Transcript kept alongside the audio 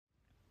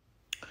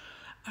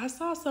I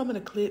saw some of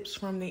the clips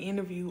from the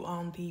interview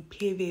on the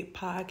Pivot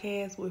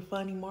podcast with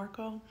Funny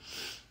Marco,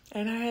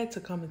 and I had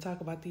to come and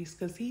talk about these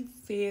because he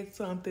said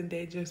something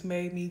that just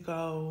made me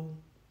go,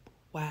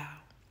 wow.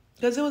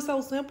 Because it was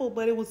so simple,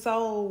 but it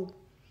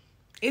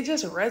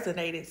just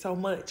resonated so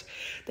much.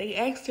 They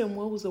asked him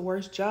what was the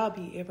worst job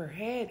he ever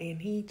had,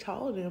 and he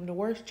told them the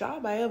worst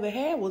job I ever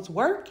had was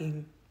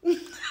working.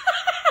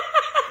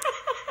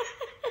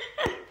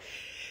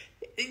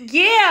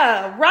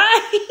 Yeah,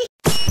 right?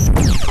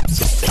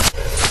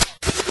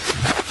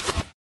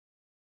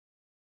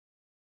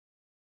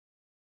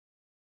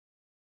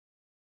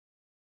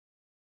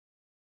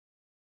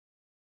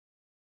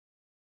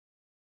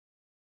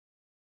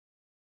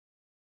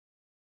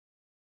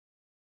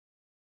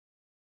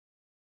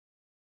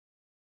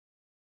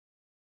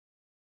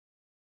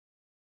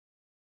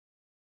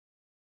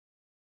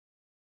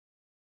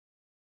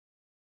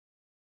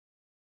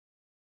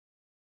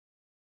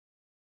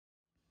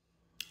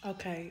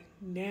 Okay,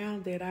 now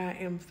that I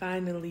am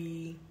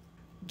finally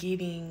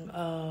getting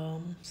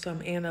some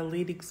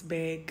analytics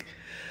back,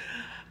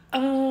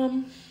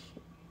 um,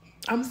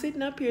 I'm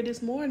sitting up here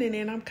this morning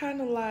and I'm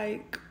kind of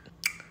like,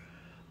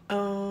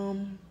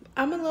 I'm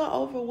a little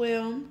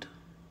overwhelmed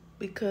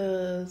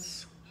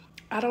because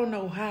I don't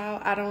know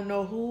how, I don't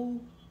know who,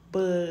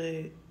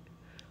 but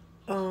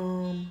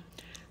um,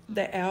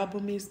 the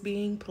album is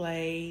being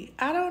played.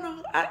 I don't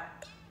know. I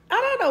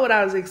don't know what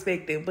I was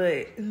expecting,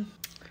 but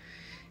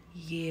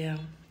yeah,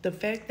 the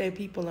fact that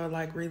people are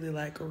like really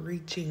like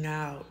reaching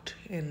out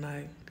and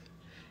like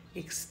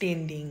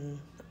extending,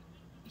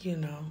 you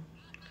know,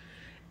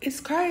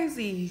 it's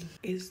crazy.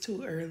 It's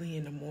too early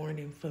in the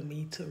morning for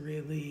me to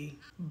really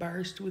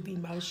burst with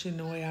emotion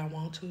the way I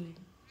want to.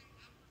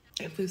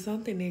 If it's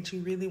something that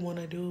you really want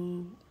to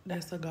do,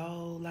 that's a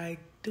goal, like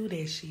do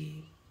that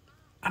shit.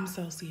 I'm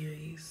so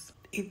serious.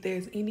 If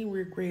there's any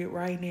regret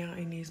right now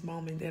in this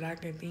moment that I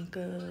can think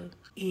of,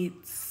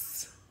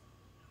 it's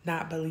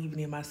not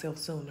believing in myself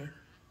sooner.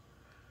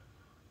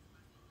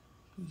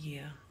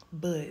 Yeah.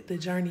 But the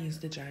journey is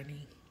the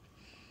journey.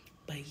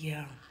 But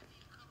yeah.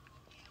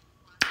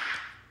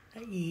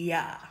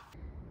 Yeah.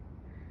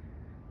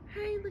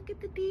 Hey, look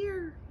at the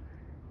deer.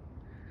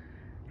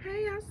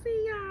 Hey, I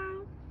see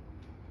y'all.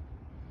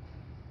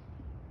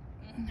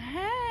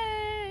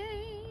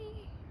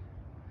 Hey.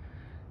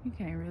 You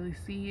can't really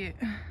see it.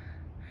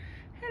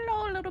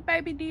 Hello, little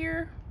baby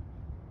deer.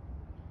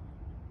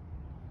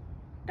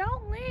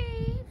 Don't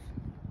leave.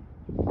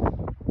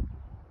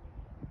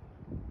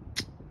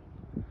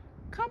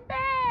 Come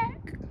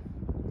back.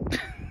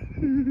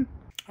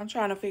 I'm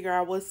trying to figure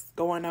out what's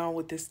going on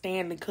with the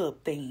Stanley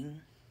Cup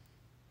thing.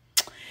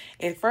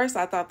 At first,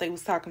 I thought they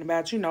was talking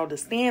about, the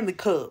Stanley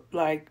Cup.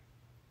 Like,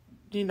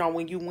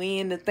 when you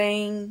win the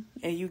thing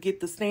and you get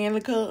the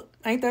Stanley Cup.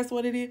 Ain't that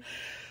what it is?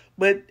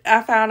 But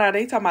I found out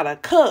they talking about a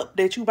cup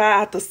that you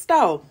buy at the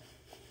store.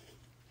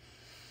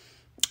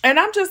 And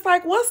I'm just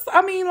like, what's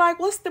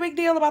the big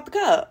deal about the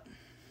cup?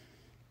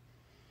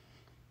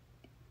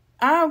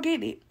 I don't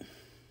get it.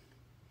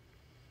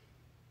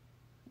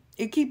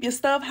 It keep your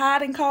stuff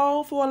hot and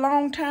cold for a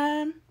long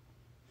time.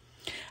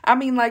 I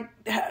mean, like,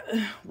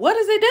 what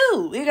does it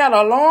do? It got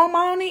an alarm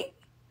on it?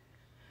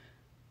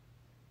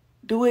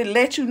 Do it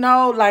let you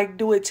know, like,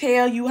 do it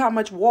tell you how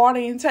much water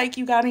intake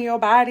you got in your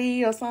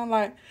body or something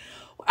like?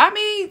 I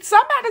mean,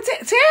 somebody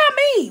tell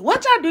me.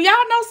 What y'all do? Y'all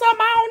know something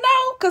I don't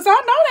know? Because I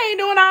know they ain't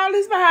doing all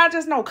this behind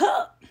just no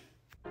cup.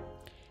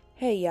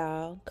 Hey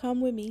y'all,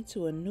 come with me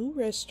to a new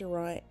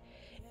restaurant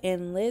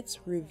and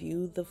let's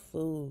review the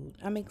food.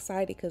 I'm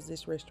excited because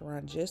this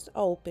restaurant just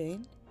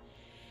opened.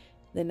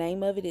 The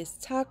name of it is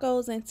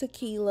Tacos and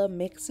Tequila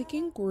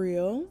Mexican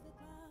Grill.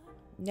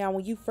 Now,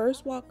 when you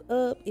first walk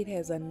up, it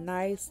has a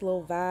nice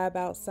little vibe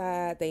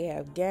outside. They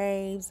have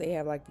games. They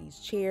have like these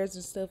chairs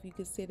and stuff you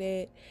can sit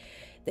at.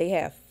 They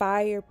have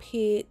fire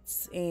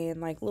pits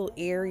and like little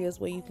areas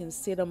where you can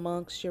sit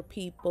amongst your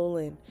people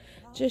and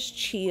just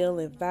chill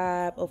and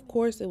vibe. Of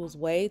course, it was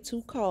way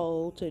too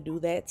cold to do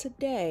that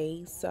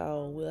today,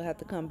 so we'll have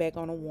to come back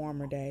on a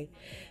warmer day.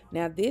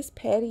 Now, this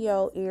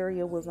patio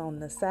area was on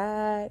the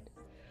side.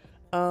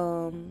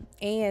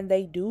 And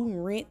they do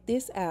rent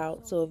this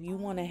out. So if you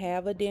want to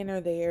have a dinner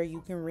there,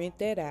 you can rent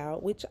that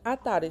out, which I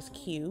thought is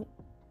cute.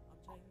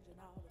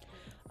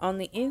 On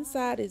the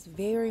inside is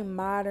very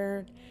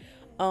modern,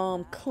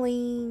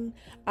 clean.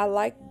 I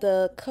like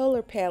the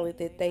color palette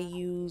that they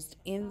used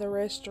in the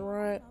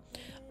restaurant.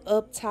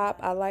 Up top,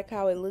 I like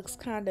how it looks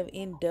kind of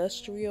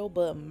industrial,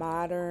 but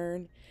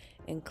modern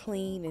and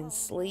clean and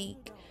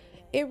sleek.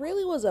 It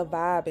really was a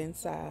vibe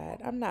inside.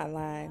 I'm not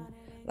lying.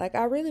 Like,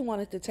 I really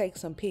wanted to take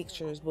some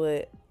pictures,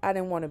 but I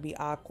didn't want to be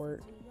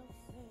awkward.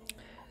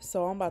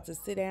 So I'm about to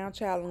sit down,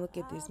 child, and look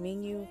at this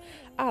menu.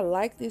 I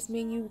like this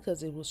menu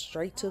because it was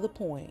straight to the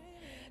point.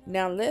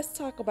 Now, let's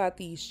talk about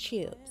these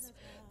chips.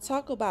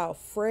 Talk about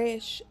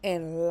fresh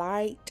and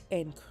light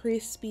and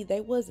crispy. They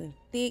wasn't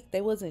thick.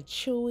 They wasn't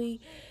chewy.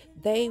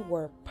 They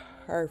were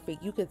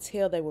perfect. You could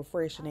tell they were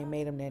fresh and they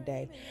made them that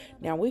day.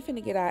 Now, we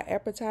finna get our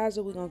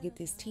appetizer. We're going to get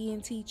this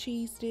TNT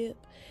cheese dip.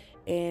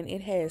 and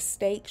it has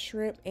steak,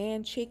 shrimp,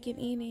 and chicken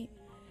in it.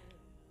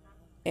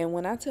 And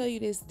when I tell you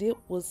this dip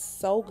was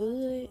so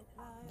good,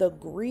 the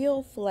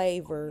grill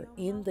flavor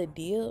in the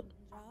dip,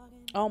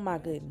 oh my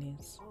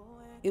goodness,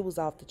 it was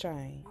off the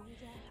chain.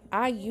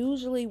 I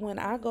usually, when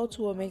I go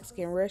to a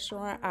Mexican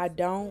restaurant, I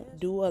don't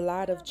do a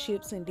lot of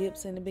chips and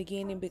dips in the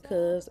beginning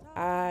because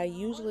I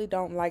usually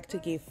don't like to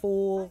get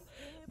full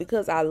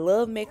because I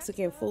love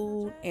Mexican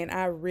food and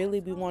I really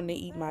be wanting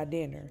to eat my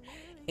dinner.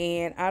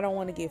 And I don't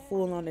want to get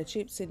full on the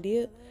chips and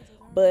dip.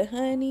 But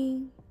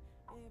honey,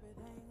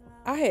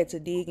 I had to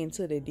dig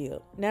into the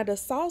dip. Now the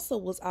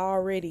salsa was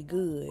already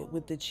good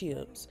with the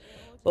chips.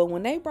 But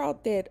when they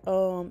brought that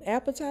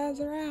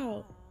appetizer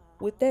out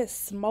with that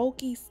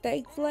smoky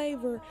steak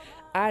flavor,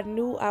 I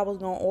knew I was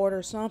gonna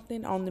order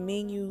something on the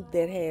menu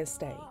that had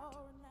steak.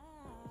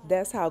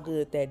 That's how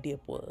good that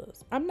dip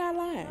was. I'm not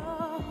lying.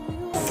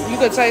 You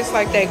could taste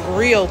like that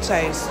grill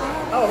taste.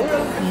 Oh, really?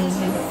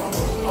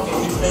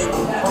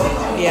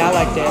 Yeah, I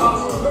like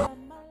that.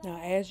 Now,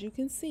 as you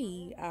can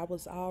see, I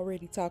was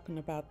already talking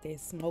about that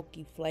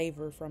smoky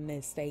flavor from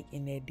that steak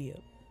and that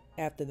dip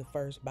after the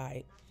first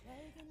bite.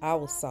 I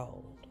was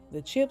sold.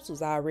 The chips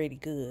was already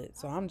good,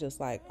 so I'm just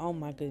like, oh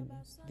my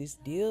goodness, this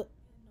dip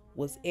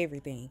was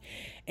everything.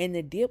 And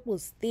the dip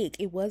was thick.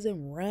 It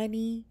wasn't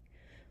runny.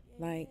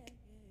 Like,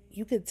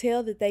 you could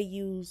tell that they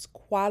use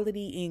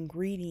quality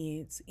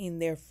ingredients in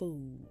their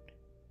food.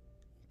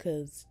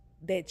 Because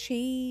that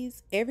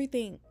cheese,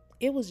 everything,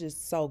 it was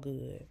just so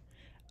good.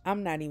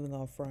 I'm not even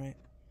gonna front.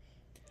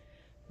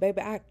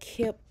 Baby, I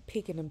kept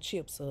picking them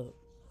chips up.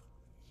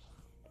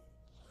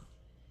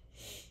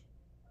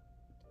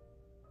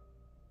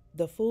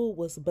 The food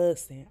was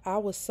busting. I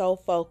was so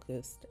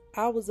focused.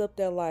 I was up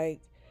there like,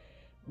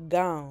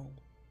 gone.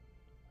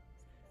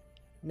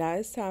 Now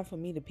it's time for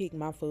me to pick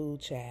my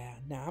food, child.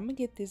 Now I'm gonna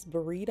get this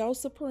burrito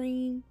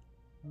supreme.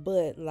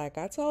 But like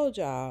I told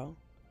y'all,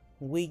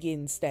 we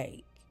getting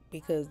steak.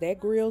 Because that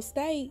grilled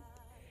steak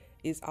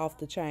is off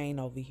the chain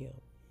over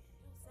here.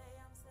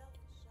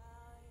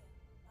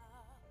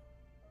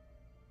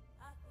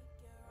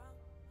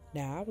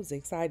 Now, I was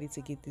excited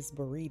to get this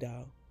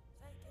burrito.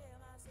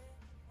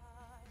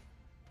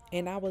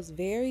 And I was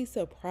very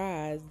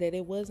surprised that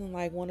it wasn't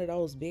like one of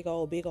those big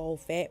old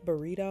fat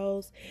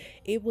burritos.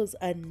 It was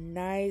a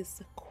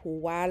nice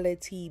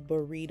quality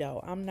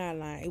burrito. I'm not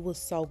lying. It was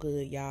so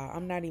good, y'all.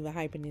 I'm not even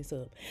hyping this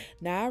up.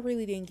 Now, I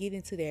really didn't get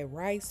into that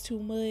rice too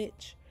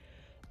much.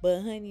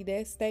 But, honey,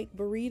 that steak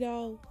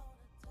burrito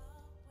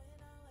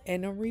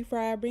and them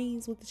refried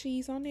beans with the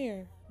cheese on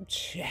there,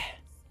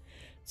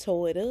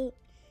 tore it up.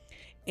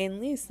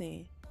 And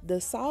listen, the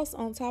sauce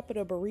on top of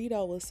the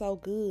burrito was so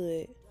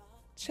good.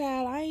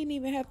 Child, I ain't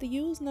even have to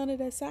use none of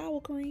that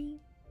sour cream.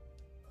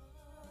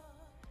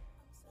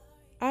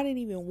 I didn't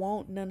even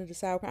want none of the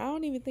sour cream. I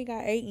don't even think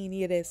I ate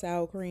any of that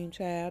sour cream,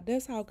 child.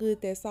 That's how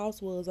good that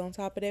sauce was on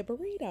top of that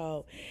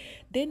burrito.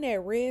 Then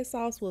that red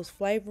sauce was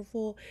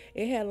flavorful.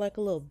 It had like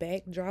a little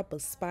backdrop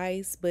of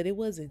spice, but it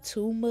wasn't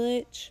too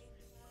much.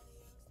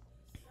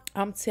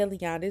 I'm telling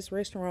y'all, this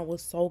restaurant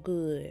was so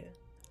good.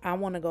 I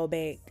want to go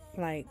back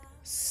like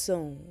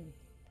soon.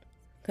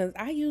 Because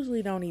I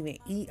usually don't even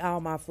eat all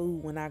my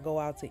food when I go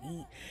out to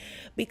eat.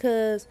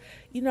 Because,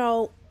 you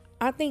know,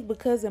 I think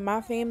because in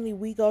my family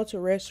we go to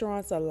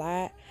restaurants a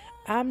lot,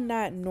 I'm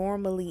not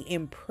normally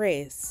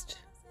impressed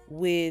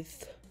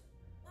with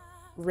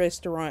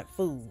restaurant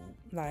food.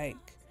 Like,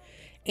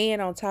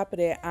 and on top of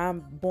that,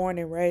 I'm born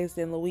and raised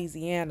in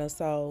Louisiana,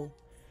 so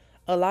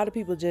a lot of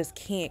people just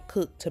can't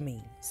cook to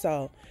me.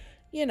 So,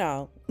 you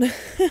know.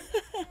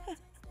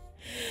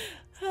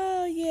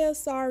 Oh, yeah,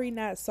 sorry,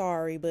 not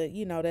sorry, but,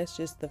 you know, that's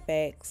just the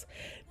facts.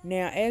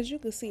 Now, as you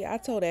can see, I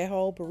tore that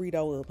whole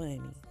burrito up,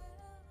 honey.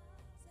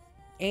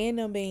 And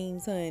them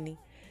beans, honey.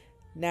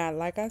 Now,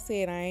 like I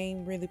said, I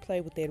ain't really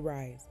play with that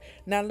rice.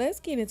 Now, let's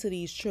get into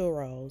these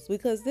churros,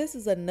 because this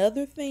is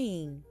another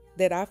thing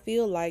that I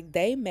feel like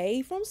they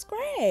made from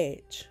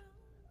scratch.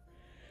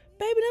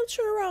 Baby, them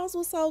churros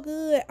were so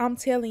good. I'm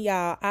telling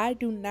y'all, I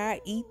do not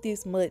eat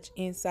this much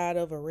inside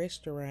of a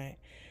restaurant.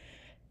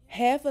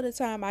 Half of the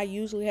time, I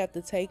usually have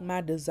to take my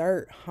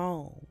dessert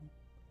home.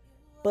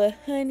 But,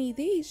 honey,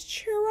 these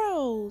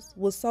churros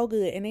was so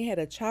good. And they had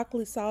a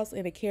chocolate sauce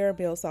and a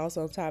caramel sauce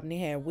on top. And they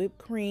had whipped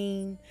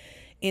cream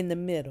in the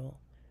middle.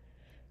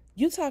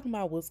 You talking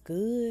about what's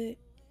good?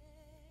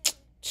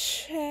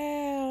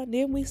 Child.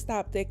 Then we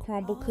stopped at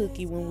Crumble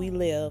Cookie when we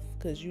left.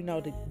 Because, you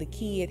know, the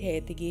kid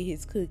had to get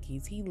his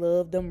cookies. He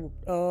loved them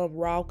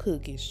raw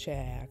cookies,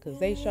 child. Because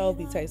they sure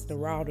be tasting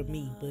raw to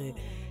me. But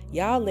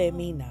y'all let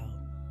me know.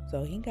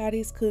 So he got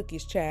his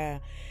cookies,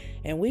 child.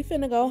 And we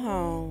finna go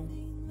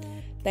home.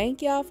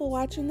 Thank y'all for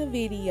watching the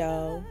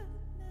video.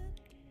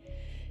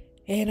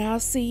 And I'll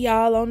see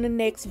y'all on the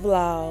next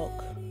vlog.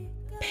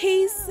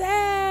 Peace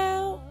out.